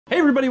Hey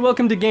everybody,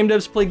 welcome to Game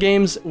Devs Play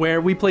Games, where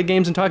we play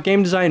games and talk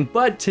game design,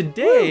 but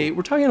today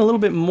we're talking a little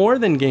bit more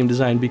than game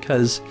design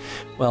because,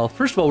 well,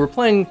 first of all, we're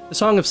playing The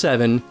Song of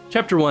Seven,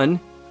 Chapter 1,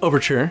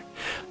 Overture,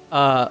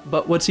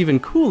 but what's even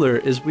cooler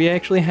is we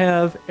actually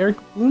have Eric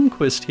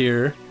Blomquist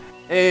here.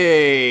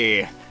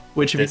 Hey!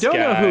 Which, if you don't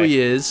know who he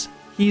is,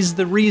 he's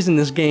the reason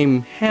this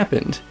game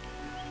happened.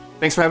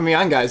 Thanks for having me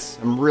on, guys.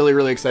 I'm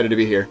really excited to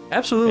be here.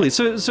 Absolutely.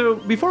 So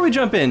before we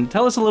jump in,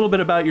 tell us a little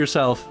bit about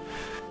yourself.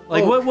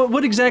 Like,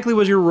 what exactly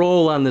was your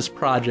role on this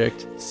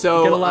project?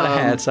 So, you got a lot of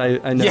hats, I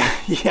know.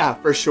 Yeah,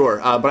 for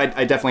sure. But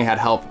I definitely had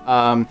help.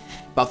 About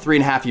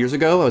 3.5 years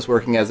ago, I was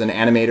working as an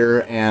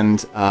animator and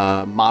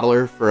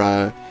modeler for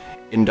a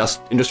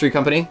industry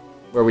company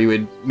where we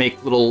would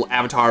make little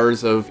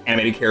avatars of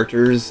animated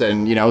characters,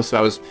 and so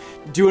I was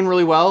doing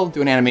really well,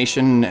 doing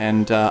animation,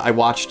 and I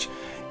watched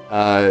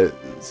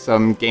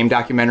some game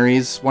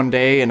documentaries one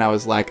day, and I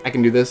was like, I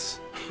can do this.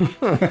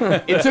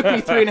 It took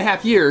me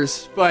 3.5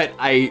 years, but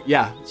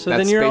So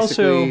then you're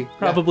also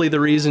probably the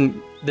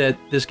reason that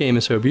this game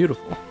is so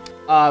beautiful.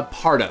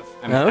 Part of.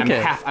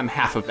 I'm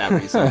half of that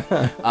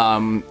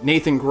reason.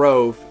 Nathan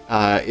Grove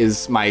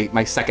is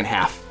my second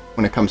half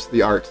when it comes to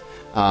the art.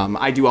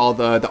 I do all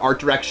the art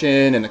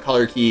direction and the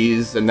color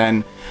keys, and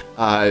then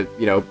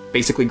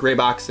basically gray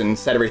box and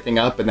set everything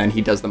up, and then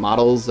he does the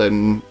models,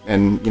 and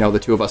the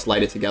two of us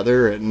light it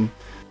together, and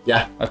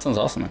yeah. That sounds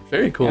awesome.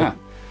 Very cool. Yeah.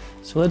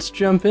 So let's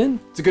jump in.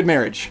 It's a good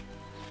marriage.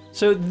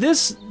 So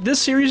this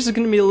series is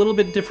going to be a little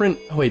bit different.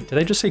 Oh wait, did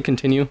I just say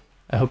continue?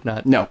 I hope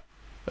not. No.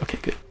 Okay,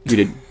 good. You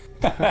didn't.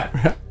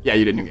 Yeah,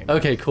 you did New Game.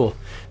 Okay, cool.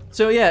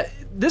 So yeah,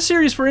 this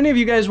series for any of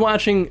you guys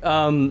watching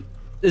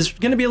is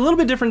going to be a little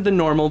bit different than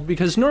normal,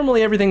 because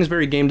normally everything is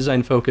very game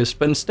design focused,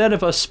 but instead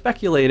of us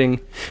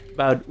speculating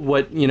about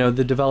what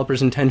the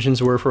developers'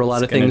 intentions were for a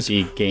lot of things, it's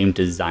going to be game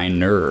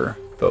designer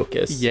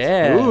focused.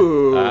 Yeah.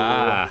 Ooh.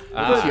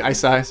 I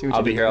see what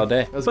I'll be here all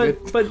day. That was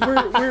good. But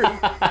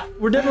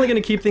we're definitely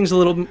going to keep things a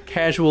little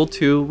casual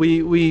too.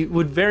 We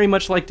would very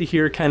much like to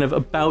hear kind of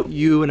about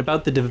you and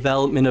about the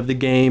development of the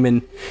game,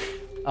 and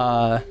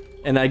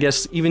I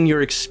guess even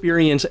your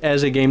experience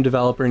as a game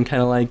developer, and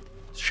kind of like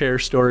share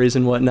stories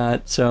and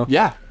whatnot. So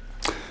yeah.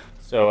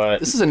 So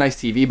this is a nice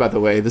TV, by the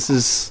way.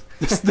 This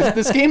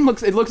game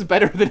looks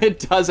better than it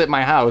does at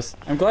my house.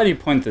 I'm glad you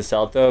point this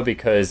out though,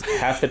 because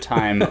half the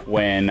time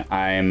when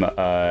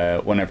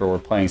whenever we're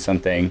playing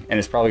something, and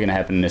it's probably gonna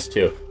happen in this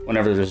too,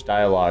 whenever there's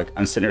dialogue,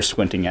 I'm sitting there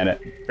squinting at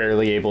it,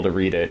 barely able to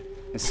read it,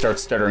 and start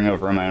stuttering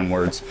over my own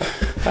words.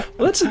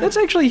 Well, that's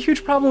actually a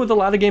huge problem with a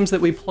lot of games that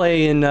we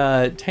play in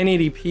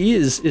 1080p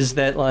is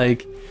that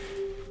like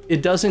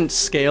it doesn't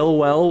scale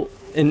well.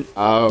 And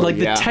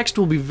the text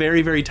will be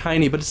very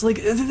tiny, but it's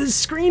like the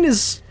screen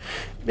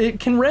it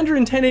can render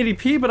in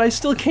 1080p, but I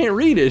still can't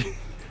read it.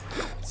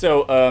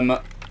 So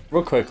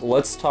real quick,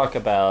 let's talk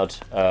about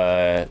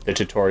the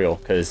tutorial,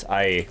 because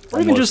or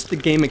even just the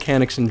game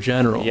mechanics in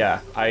general.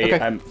 Yeah,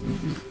 I'm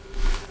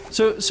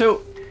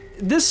so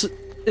this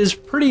is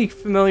pretty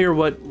familiar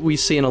what we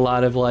see in a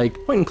lot of like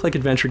point and click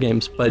adventure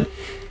games, but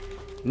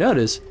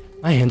notice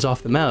my hand's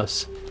off the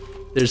mouse.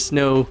 There's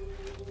no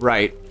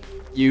right.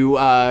 You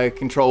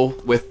control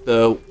with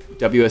the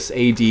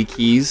WSAD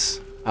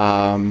keys,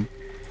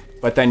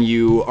 but then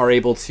you are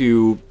able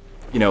to,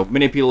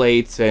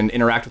 manipulate and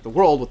interact with the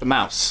world with the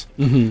mouse.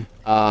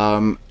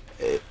 Mm-hmm.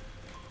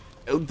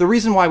 The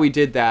reason why we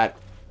did that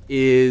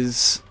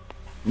is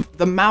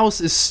the mouse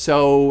is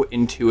so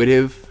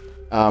intuitive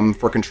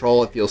for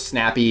control. It feels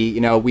snappy.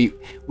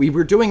 We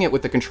were doing it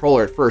with the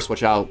controller at first,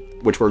 which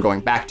we're going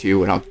back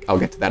to, and I'll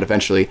get to that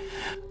eventually.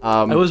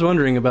 I was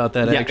wondering about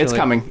that. Yeah,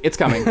 actually. It's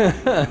coming.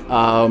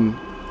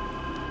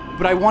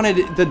 But I wanted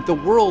the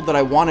world that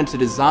I wanted to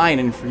design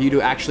and for you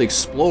to actually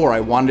explore.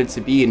 I wanted it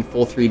to be in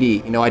full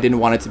 3D. I didn't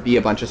want it to be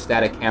a bunch of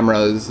static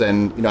cameras,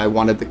 and I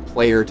wanted the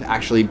player to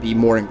actually be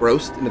more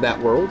engrossed into that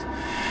world.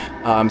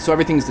 So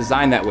everything's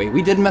designed that way.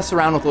 We did mess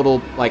around with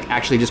little, like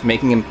actually just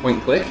making them point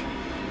and click.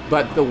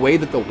 But the way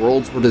that the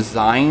worlds were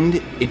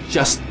designed, it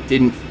just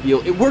didn't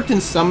feel... It worked in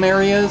some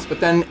areas,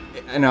 but then,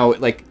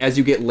 like, as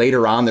you get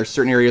later on, there's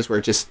certain areas where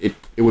it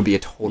would be a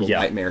total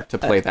nightmare to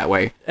play it that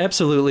way.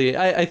 Absolutely.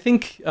 I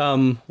think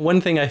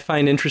one thing I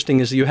find interesting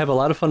is you have a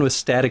lot of fun with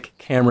static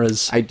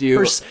cameras. I do.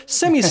 Or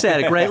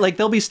semi-static, right? Like,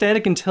 they'll be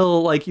static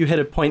until, like, you hit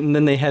a point, and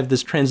then they have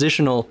this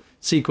transitional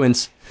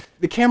sequence.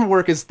 The camera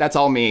work that's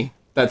all me.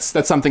 That's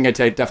something I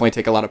definitely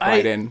take a lot of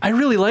pride in. I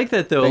really like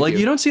that, though. Thank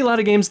you. You don't see a lot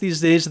of games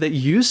these days that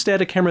use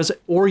static cameras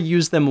or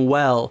use them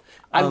well.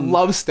 I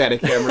love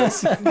static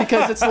cameras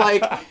because it's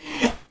like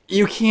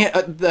you can't.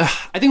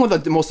 I think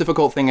what the most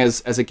difficult thing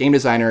as a game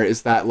designer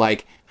is that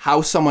like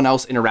how someone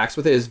else interacts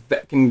with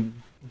it can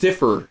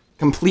differ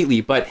completely.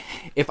 But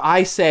if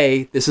I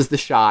say this is the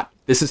shot,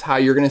 this is how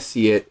you're going to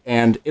see it,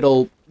 and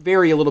it'll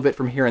vary a little bit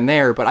from here and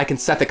there, but I can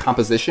set the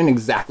composition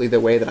exactly the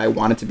way that I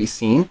want it to be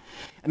seen.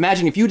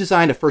 Imagine if you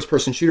designed a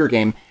first-person shooter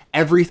game,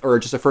 or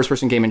just a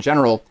first-person game in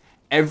general,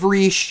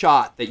 every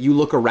shot that you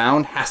look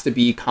around has to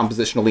be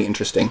compositionally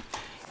interesting.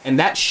 And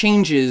that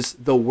changes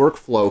the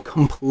workflow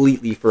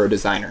completely for a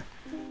designer.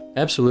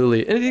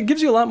 Absolutely. And it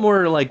gives you a lot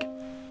more, like,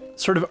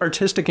 sort of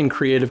artistic and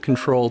creative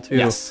control, too.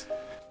 Yes.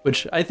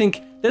 Which I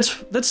think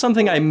that's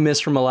something I miss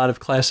from a lot of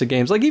classic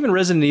games. Like, even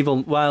Resident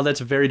Evil, while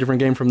that's a very different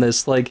game from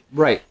this, like...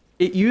 Right.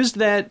 It used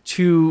that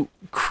to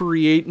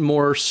create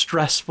more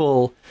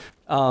stressful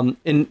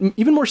and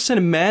even more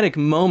cinematic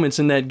moments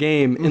in that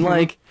game. And,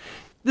 like...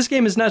 This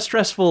game is not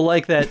stressful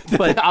like that,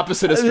 but the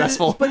opposite of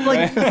stressful. But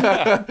like,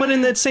 but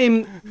in that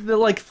same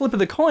like flip of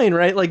the coin,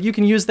 right? Like you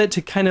can use that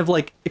to kind of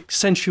like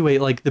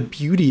accentuate like the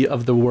beauty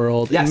of the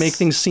world and make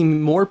things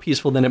seem more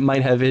peaceful than it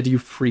might have had you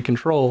free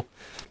control.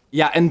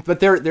 Yeah, but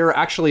there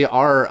actually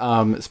are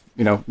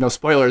no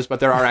spoilers, but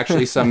there are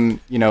actually some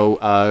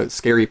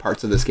scary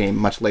parts of this game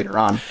much later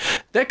on.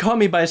 That caught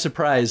me by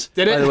surprise.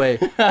 Did it? By the way,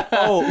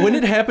 when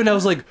it happened, I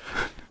was like.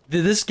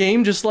 Did this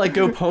game just like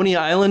go Pony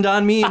Island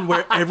on me, and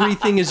where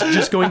everything is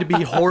just going to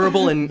be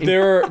horrible? And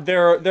there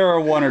are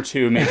one or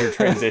two major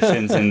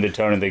transitions in the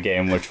tone of the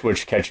game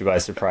which catch you by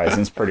surprise, and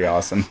it's pretty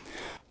awesome.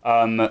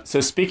 So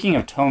speaking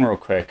of tone, real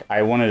quick,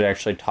 I wanted to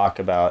actually talk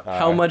about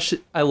how much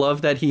I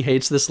love that he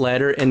hates this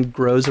ladder and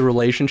grows a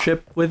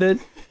relationship with it.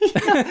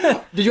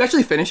 Did you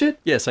actually finish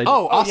it? Yes, I did.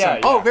 Oh, awesome! Yeah.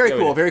 Oh, very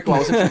cool, very cool. I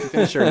wasn't sure if you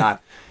finished it or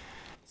not.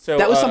 So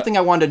that was something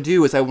I wanted to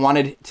do. Is I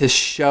wanted to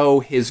show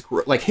his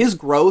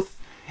growth.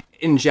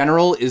 In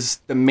general, is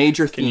the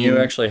major theme. Can you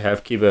actually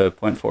keep a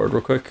point forward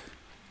real quick?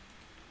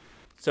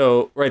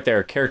 So right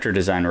there, character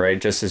design, right?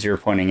 Just as you're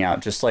pointing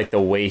out, just like the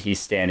way he's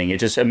standing,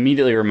 it just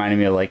immediately reminded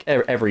me of like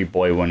every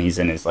boy when he's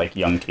in his like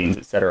young teens,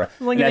 etc.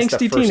 Like an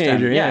angsty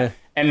teenager, yeah.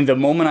 And the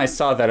moment I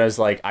saw that, I was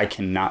like, I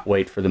cannot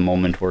wait for the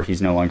moment where he's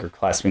no longer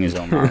clasping his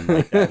own arm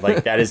like that.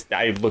 Like that is,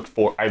 I looked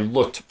for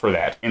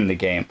that in the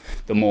game.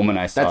 The moment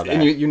I saw that,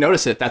 and you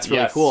notice it. That's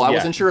really cool. I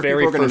wasn't sure if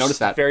people were going to notice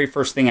that. Very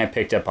first thing I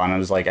picked up on, I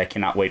was like, I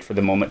cannot wait for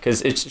the moment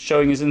because it's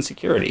showing his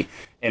insecurity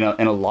in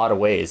a lot of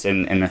ways,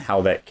 and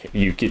how that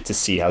you get to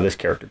see how this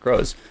character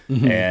grows.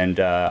 And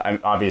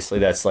obviously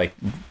that's like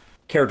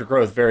character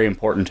growth very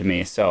important to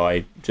me. So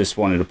I just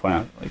wanted to point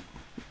out like.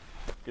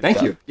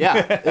 Thank you.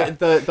 Yeah,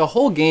 the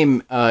whole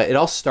game. It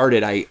all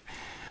started.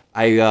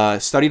 I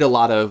studied a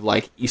lot of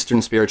like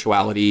Eastern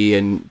spirituality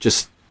and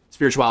just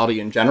spirituality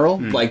in general.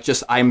 Like,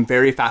 just I'm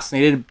very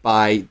fascinated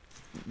by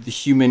the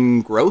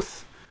human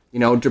growth.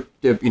 No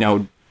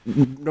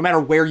matter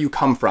where you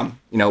come from.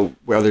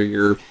 Whether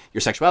your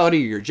sexuality,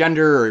 your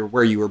gender, or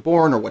where you were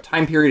born, or what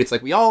time period. It's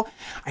like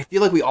I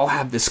feel like we all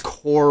have this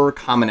core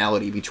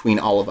commonality between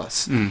all of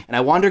us, and I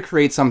wanted to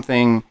create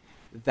something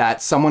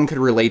that someone could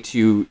relate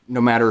to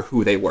no matter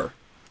who they were.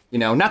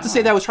 Not to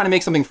say that I was trying to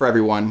make something for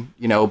everyone,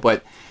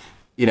 but,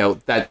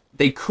 that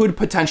they could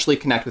potentially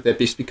connect with it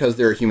just because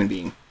they're a human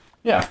being.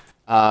 Yeah.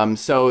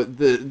 So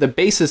the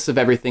basis of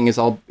everything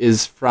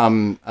is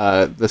from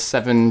the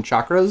 7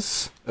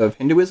 chakras of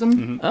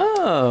Hinduism.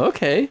 Oh,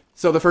 okay.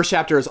 So the first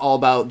chapter is all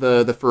about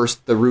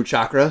the root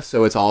chakra.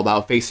 So it's all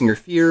about facing your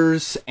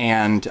fears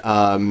and,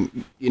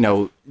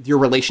 your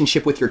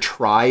relationship with your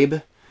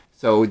tribe.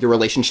 So the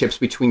relationships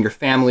between your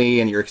family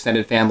and your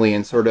extended family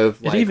and sort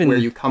of like where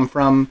you come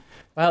from.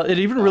 Well, it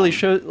even really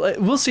shows...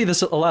 We'll see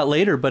this a lot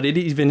later, but it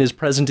even is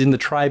present in the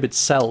tribe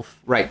itself.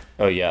 Right.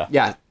 Oh, yeah.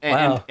 Yeah.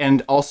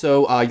 And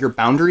also your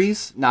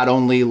boundaries, not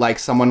only like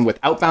someone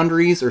without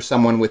boundaries or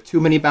someone with too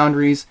many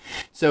boundaries.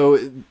 So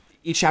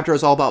each chapter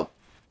is all about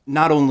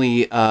not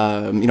only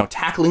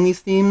tackling these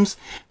themes,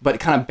 but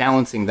kind of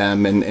balancing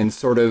them and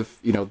sort of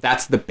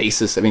that's the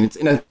basis. I mean, it's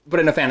in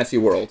a fantasy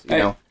world,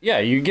 Yeah,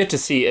 you get to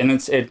see, and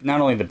it's not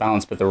only the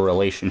balance, but the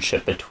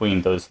relationship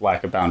between those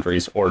lack of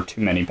boundaries or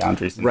too many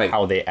boundaries, and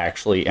how they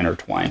actually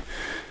intertwine.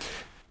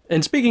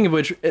 And speaking of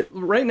which,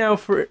 right now,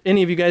 for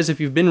any of you guys, if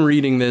you've been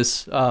reading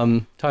this,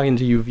 talking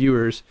to you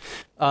viewers,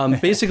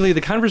 basically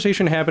the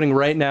conversation happening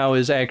right now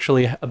is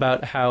actually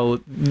about how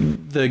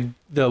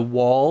the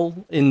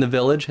wall in the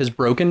village has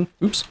broken.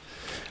 Oops.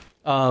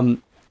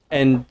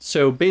 And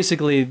so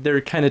basically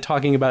they're kind of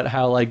talking about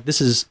how like this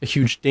is a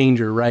huge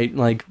danger, right?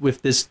 Like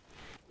if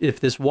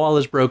this wall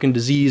is broken,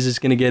 disease is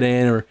going to get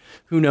in, or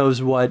who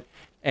knows what.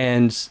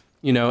 And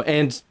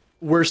and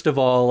worst of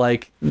all,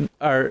 like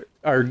our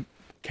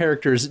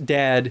character's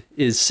dad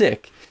is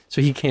sick,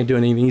 so he can't do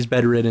anything. He's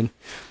bedridden.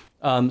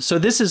 So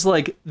this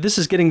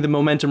is getting the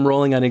momentum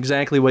rolling on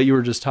exactly what you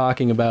were just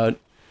talking about.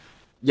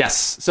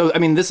 Yes. So I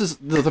mean, this is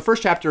the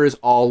first chapter is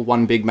all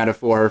one big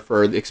metaphor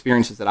for the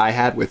experiences that I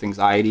had with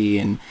anxiety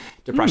and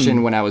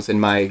depression when I was in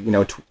my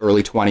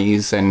early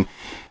 20s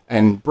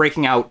and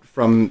breaking out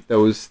from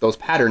those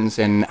patterns,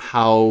 and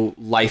how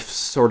life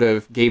sort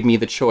of gave me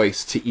the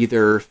choice to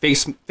either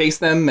face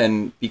them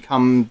and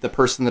become the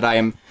person that I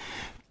am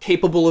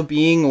capable of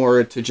being,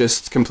 or to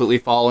just completely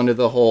fall into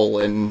the hole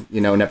and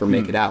never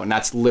make it out. And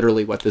that's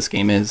literally what this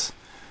game is.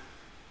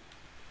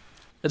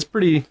 It's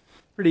pretty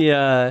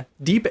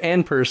deep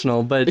and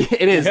personal, but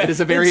it is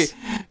a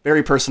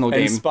very personal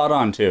game. And spot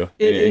on too,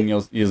 and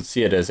you'll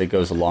see it as it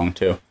goes along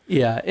too.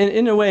 Yeah,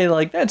 in a way,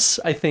 like that's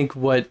I think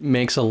what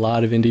makes a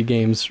lot of indie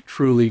games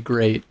truly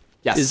great.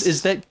 Yes,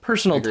 is that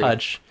personal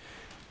touch.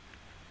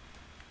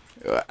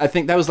 I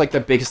think that was like the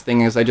biggest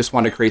thing is I just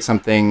wanted to create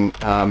something,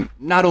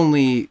 not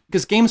only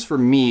because games for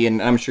me,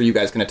 and I'm sure you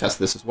guys can attest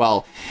to this as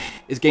well,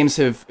 is games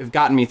have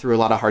gotten me through a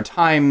lot of hard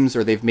times,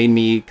 or they've made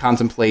me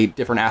contemplate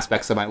different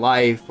aspects of my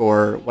life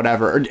or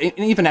whatever, or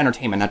even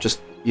entertainment, not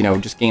just,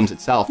 just games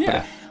itself. Yeah.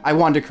 But I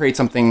wanted to create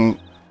something,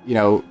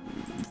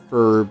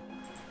 for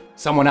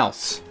someone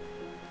else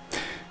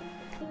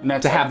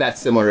to have that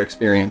similar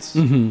experience.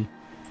 Mm-hmm.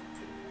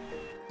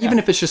 Even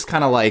if it's just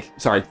kind of like,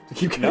 sorry,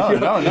 keep going.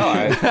 No.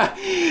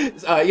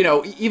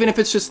 Even if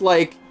it's just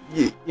like,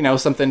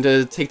 something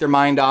to take their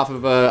mind off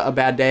of a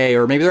bad day,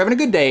 or maybe they're having a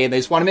good day and they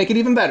just want to make it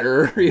even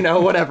better,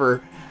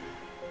 whatever.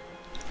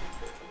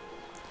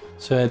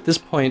 So at this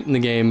point in the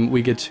game,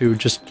 we get to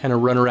just kind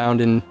of run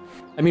around and,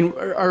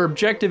 our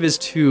objective is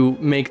to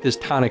make this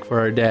tonic for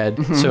our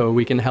dad, so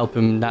we can help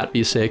him not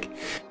be sick.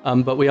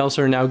 But we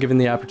also are now given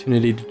the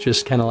opportunity to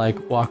just kind of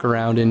like walk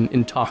around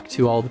and talk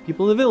to all the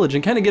people of the village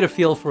and kind of get a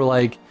feel for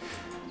like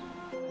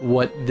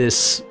what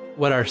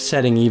our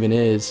setting even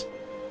is.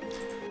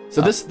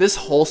 So this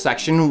whole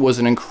section was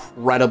an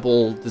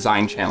incredible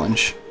design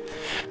challenge.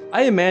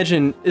 I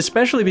imagine,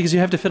 especially because you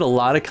have to fit a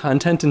lot of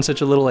content in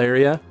such a little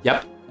area.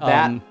 Yep.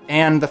 That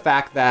and the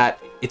fact that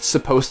it's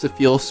supposed to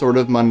feel sort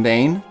of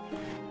mundane.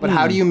 But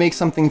how do you make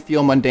something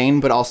feel mundane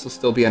but also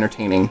still be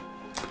entertaining?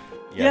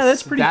 Yes. Yeah,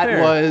 that's pretty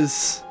fair.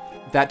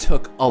 That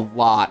took a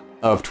lot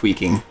of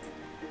tweaking.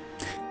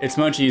 It's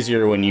much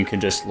easier when you can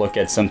just look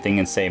at something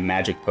and say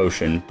magic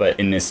potion, but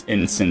in this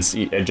instance,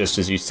 just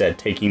as you said,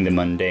 taking the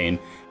mundane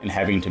and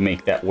having to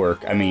make that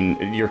work.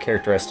 Your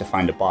character has to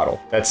find a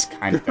bottle. That's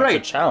that's right. a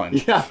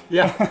challenge. Yeah.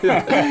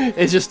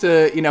 It's just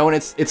and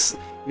it's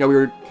we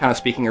were kind of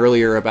speaking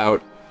earlier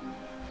about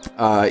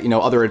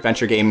other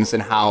adventure games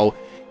and how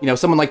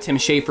someone like Tim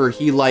Schafer,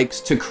 he likes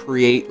to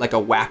create like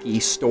a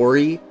wacky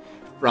story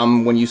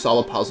from when you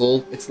solve a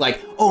puzzle. It's like,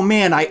 oh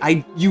man,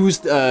 I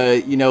used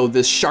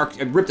this shark,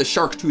 I ripped a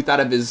shark tooth out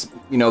of his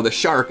the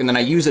shark, and then I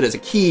use it as a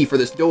key for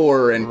this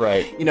door, and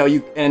right.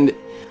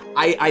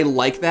 I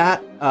like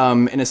that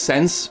in a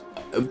sense,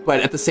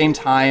 but at the same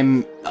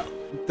time,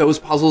 those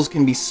puzzles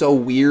can be so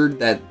weird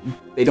that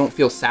they don't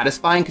feel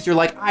satisfying because you're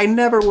like, I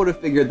never would have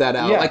figured that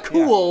out. Yeah,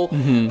 cool,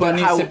 yeah. But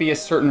there needs to be a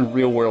certain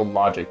real world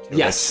logic to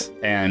it.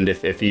 And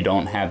if you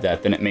don't have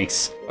that, then it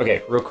makes...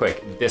 Okay, real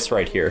quick, this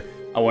right here.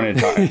 I wanted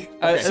to talk.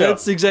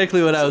 That's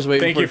exactly what I was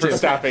waiting for. Thank you for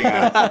stopping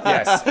that.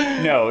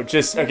 Yes. No,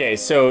 just, okay,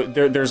 so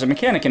there's a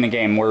mechanic in the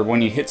game where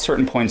when you hit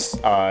certain points,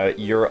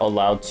 you're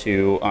allowed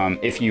to,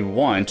 if you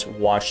want,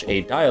 watch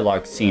a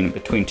dialogue scene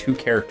between two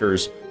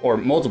characters or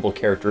multiple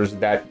characters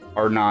that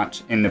are not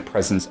in the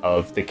presence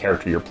of the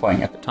character you're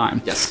playing at the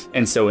time. Yes.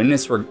 And so in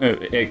this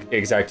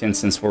exact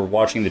instance, we're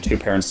watching the two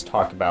parents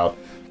talk about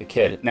the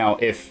kid. Now,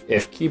 if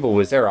Keeble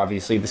was there,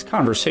 obviously this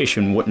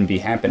conversation wouldn't be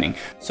happening.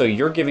 So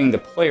you're giving the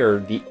player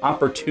the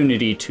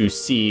opportunity to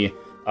see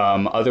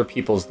other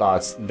people's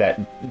thoughts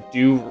that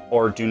do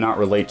or do not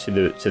relate to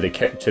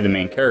the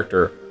main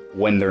character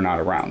when they're not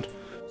around.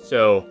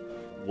 So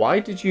why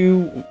did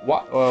you?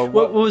 What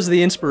was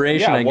the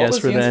inspiration? I guess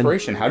what was the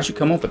inspiration? How did you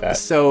come up with that?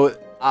 So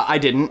I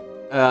didn't.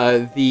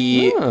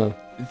 The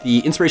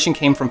inspiration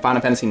came from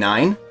Final Fantasy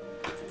IX.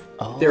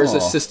 Oh. There's a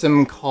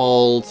system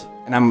called,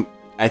 and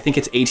I think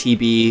it's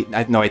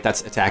ATB. No, wait,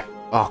 that's attack.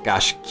 Oh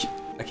gosh,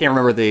 I can't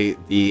remember the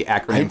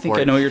acronym for it. I think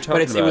I know what you're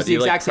talking about. But it was the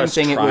exact same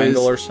thing. It was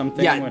or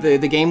something. Yeah,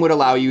 the game would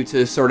allow you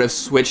to sort of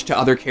switch to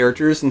other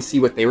characters and see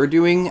what they were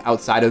doing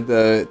outside of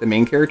the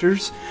main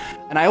characters.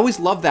 And I always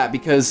loved that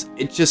because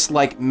it just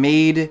like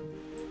made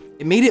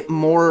it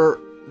more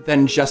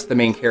than just the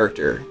main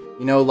character.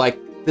 Like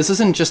this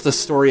isn't just a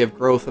story of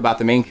growth about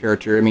the main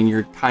character.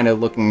 You're kind of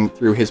looking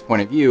through his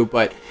point of view,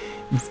 but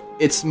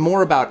it's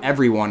more about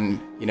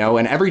everyone,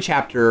 and every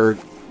chapter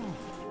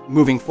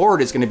moving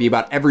forward is going to be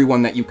about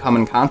everyone that you come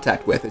in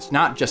contact with. It's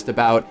not just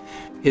about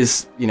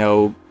his,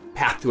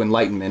 path to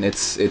enlightenment.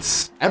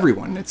 It's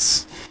everyone.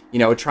 It's,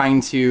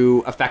 trying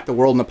to affect the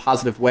world in a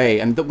positive way.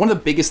 And one of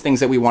the biggest things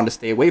that we wanted to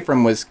stay away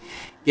from was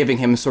giving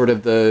him sort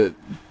of the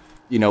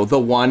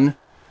one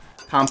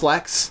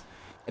complex.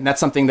 And that's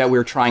something that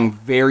we're trying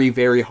very,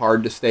 very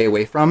hard to stay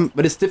away from.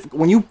 But it's difficult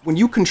when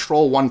you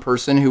control one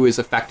person who is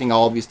affecting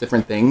all of these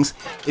different things.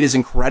 It is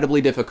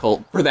incredibly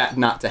difficult for that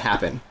not to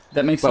happen.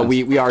 That makes sense. But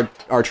we are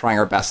trying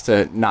our best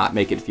to not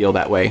make it feel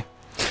that way.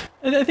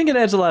 I think it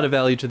adds a lot of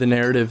value to the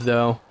narrative,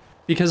 though,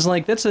 because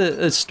like that's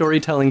a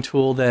storytelling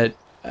tool that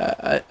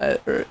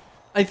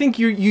I think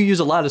you use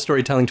a lot of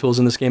storytelling tools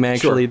in this game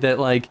actually. Sure. That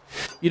like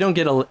you don't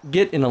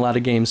get in a lot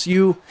of games.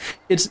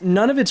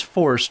 None of it's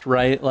forced,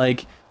 right?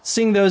 Like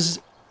seeing those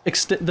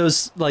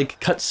like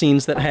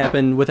cutscenes that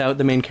happen without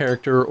the main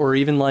character, or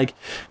even like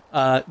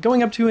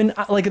going up to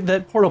like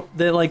that portal,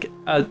 that like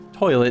a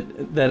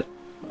toilet that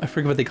I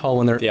forget what they call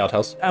when they're the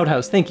outhouse.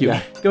 Outhouse, thank you.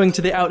 Yeah. Going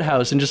to the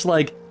outhouse and just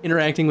like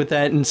interacting with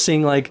that and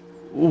seeing like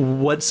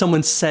what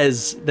someone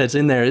says that's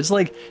in there. It's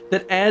like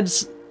that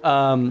adds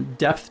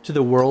depth to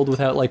the world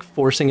without like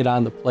forcing it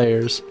on the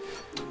players.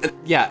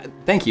 Yeah,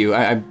 thank you.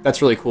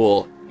 That's really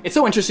cool. It's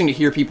so interesting to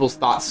hear people's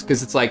thoughts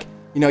because it's like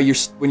you know,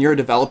 when you're a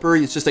developer,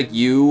 it's just like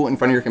you in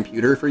front of your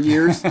computer for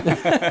years,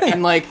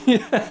 and like,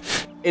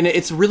 and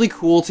it's really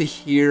cool to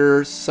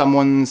hear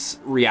someone's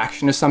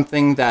reaction to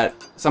something that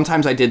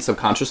sometimes I did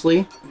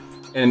subconsciously,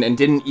 and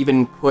didn't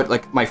even put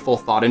like my full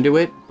thought into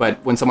it. But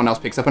when someone else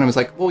picks up on it, I was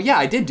like, well, yeah,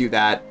 I did do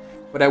that,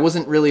 but I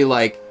wasn't really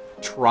like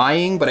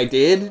trying, but I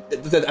did. I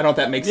don't know if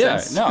that makes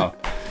sense. Yeah, no.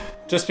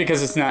 Just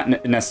because it's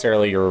not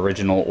necessarily your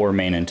original or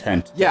main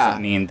intent doesn't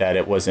mean that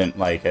it wasn't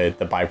like the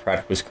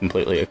byproduct was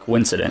completely a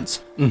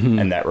coincidence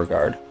in that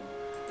regard.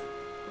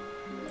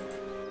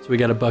 So we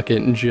got a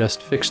bucket and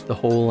just fixed the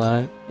hole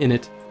in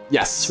it.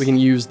 Yes. So we can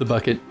use the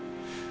bucket.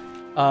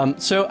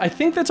 So I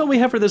think that's all we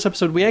have for this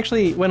episode. We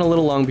actually went a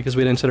little long because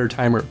we didn't set our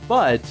timer,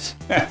 but...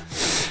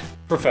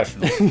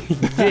 Professional.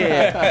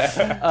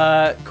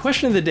 Yeah.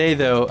 Question of the day,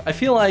 though. I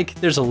feel like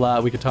there's a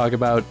lot we could talk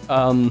about.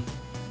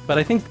 But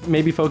I think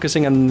maybe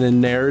focusing on the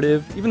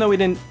narrative, even though we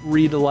didn't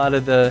read a lot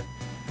of the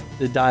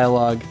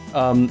dialogue.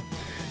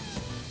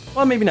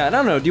 Well, maybe not. I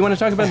don't know. Do you want to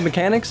talk about the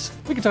mechanics?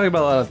 We can talk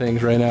about a lot of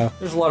things right now.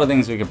 There's a lot of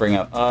things we could bring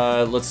up.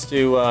 Let's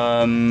do,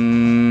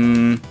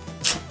 I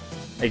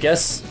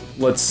guess,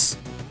 let's...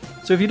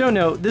 So if you don't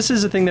know, this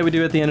is a thing that we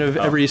do at the end of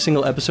every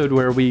single episode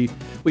where we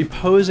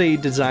pose a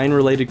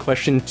design-related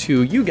question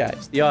to you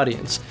guys, the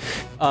audience.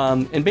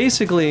 And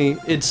basically,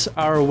 it's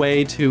our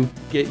way to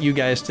get you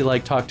guys to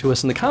like talk to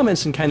us in the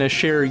comments and kind of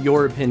share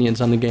your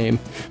opinions on the game,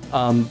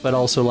 but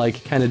also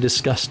like kind of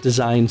discuss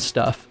design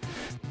stuff.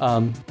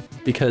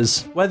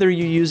 Because whether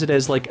you use it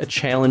as like a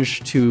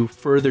challenge to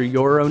further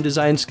your own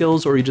design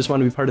skills or you just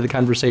want to be part of the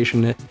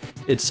conversation,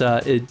 it's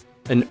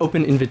an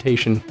open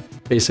invitation,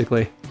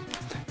 basically.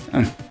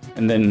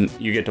 And then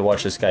you get to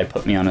watch this guy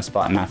put me on a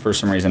spot, and for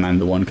some reason I'm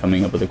the one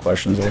coming up with the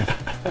questions.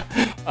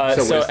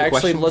 So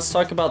actually, let's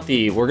talk about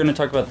we're going to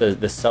talk about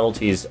the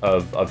subtleties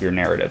of your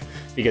narrative,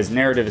 because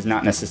narrative is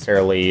not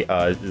necessarily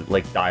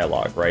like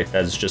dialogue, right?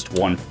 That's just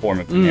one form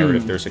of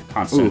narrative. There's a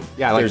constant,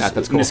 I like that.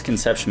 That's cool.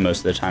 Misconception most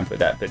of the time for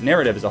that. But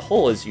narrative as a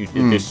whole is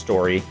this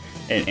story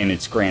in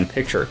its grand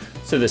picture.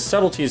 So the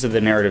subtleties of the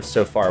narrative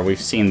so far,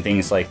 we've seen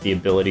things like the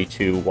ability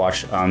to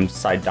watch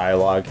side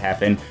dialogue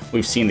happen.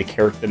 We've seen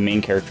the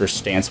main character's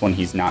stance when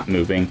he's not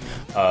moving.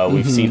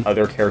 We've seen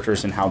other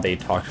characters and how they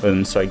talk to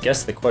them. So I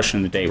guess the question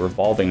of the day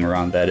revolving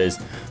around that is,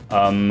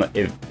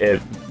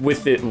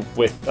 with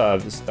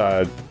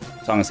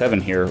Song of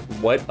Seven here,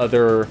 what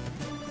other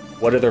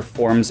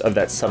forms of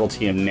that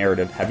subtlety of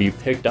narrative have you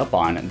picked up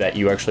on that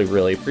you actually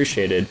really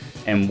appreciated?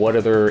 And what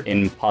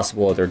in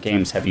possible other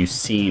games have you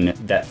seen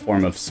that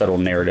form of subtle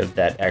narrative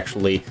that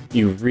actually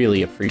you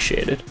really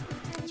appreciated?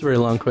 It's a very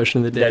long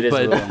question of the day. That is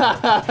really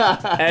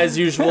long. As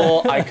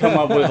usual, I come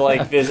up with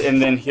like this,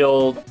 and then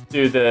he'll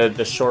do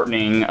the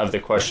shortening of the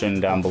question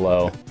down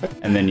below,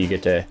 and then you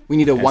get to. We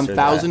need a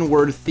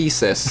 1,000-word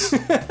thesis.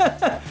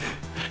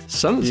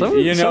 Some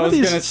of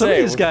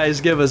these guys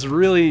give us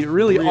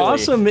really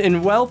awesome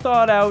and well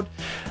thought out,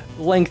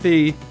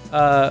 lengthy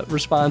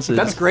responses.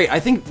 That's great. I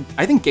think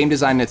game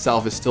design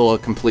itself is still a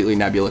completely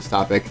nebulous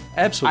topic.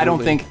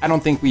 Absolutely. I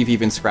don't think we've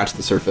even scratched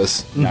the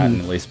surface. Not in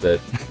the least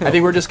bit. I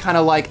think we're just kind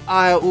of like,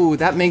 ooh,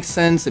 that makes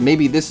sense, and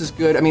maybe this is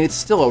good. I mean, it's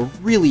still a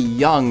really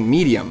young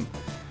medium.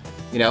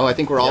 You know, I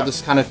think we're all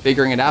just kind of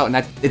figuring it out, and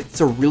it's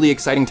a really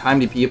exciting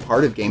time to be a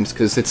part of games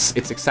because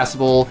it's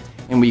accessible,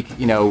 and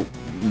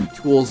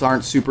tools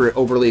aren't super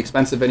overly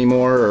expensive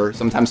anymore, or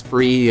sometimes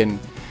free, and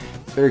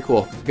it's very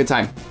cool. It's a good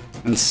time.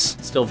 It's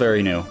still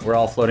very new. We're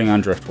all floating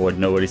on driftwood.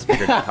 Nobody's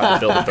figured out how to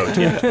build a boat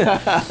yet.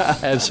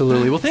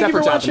 Absolutely. Well, thank you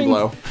for watching.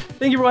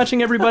 Thank you for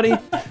watching, everybody.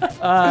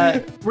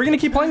 We're going to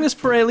keep playing this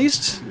for at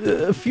least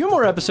a few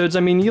more episodes. I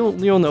mean,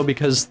 you'll know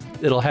because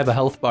it'll have a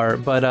health bar,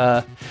 but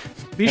our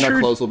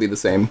clothes will be the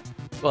same.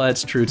 Well,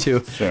 that's true,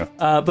 too. Sure.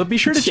 But be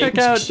sure to check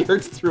out...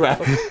 shirts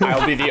throughout.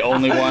 I'll be the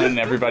only one, and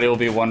everybody will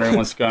be wondering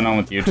what's going on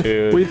with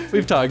YouTube.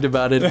 We've talked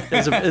about it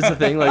as a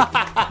thing.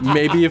 Like,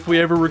 maybe if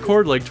we ever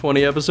record, like,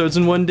 20 episodes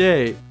in one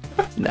day.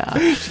 Nah.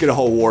 Just get a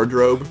whole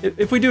wardrobe.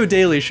 If we do a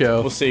daily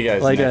show... We'll see you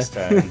guys next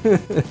time.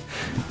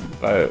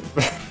 Bye.